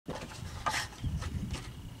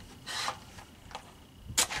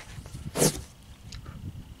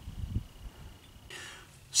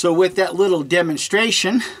So with that little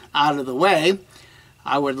demonstration out of the way,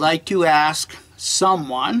 I would like to ask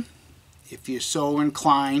someone, if you're so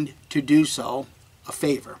inclined to do so, a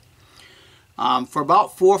favor. For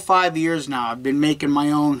about 4 or 5 years now, I've been making my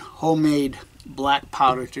own homemade black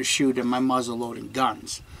powder to shoot in my muzzle-loading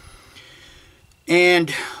guns.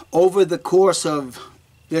 And over the course of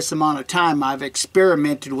this amount of time, I've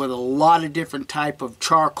experimented with a lot of different type of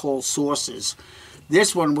charcoal sources.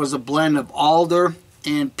 This one was a blend of alder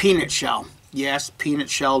and peanut shell. Yes, peanut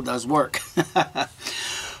shell does work.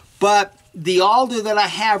 But the alder that I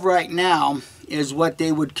have right now is what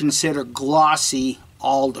they would consider glossy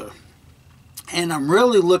alder. And I'm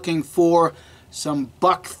really looking for some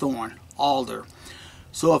buckthorn alder.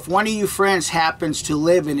 So if one of you friends happens to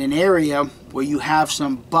live in an area where you have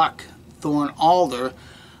some buckthorn alder,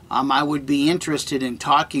 I would be interested in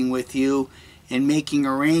talking with you and making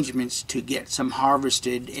arrangements to get some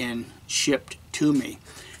harvested and shipped to me.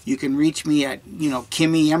 You can reach me at,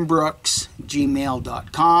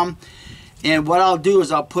 kimmyembrooks@gmail.com. And what I'll do is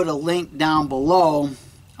I'll put a link down below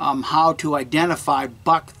how to identify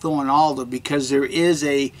buckthorn alder, because there is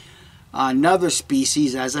another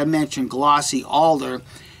species, as I mentioned, glossy alder.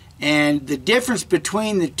 And the difference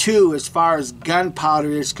between the two as far as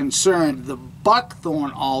gunpowder is concerned, the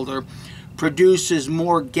buckthorn alder produces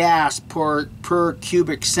more gas per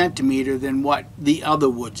cubic centimeter than what the other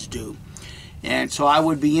woods do. And so I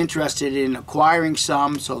would be interested in acquiring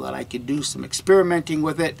some so that I could do some experimenting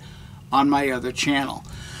with it on my other channel.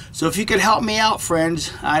 So if you could help me out,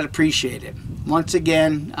 friends, I'd appreciate it. Once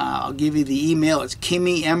again, I'll give you the email. It's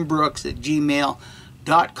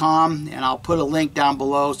kimmyembrooks@gmail.com, and I'll put a link down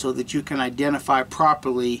below so that you can identify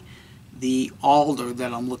properly the alder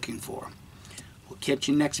that I'm looking for. We'll catch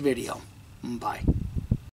you next video. Bye.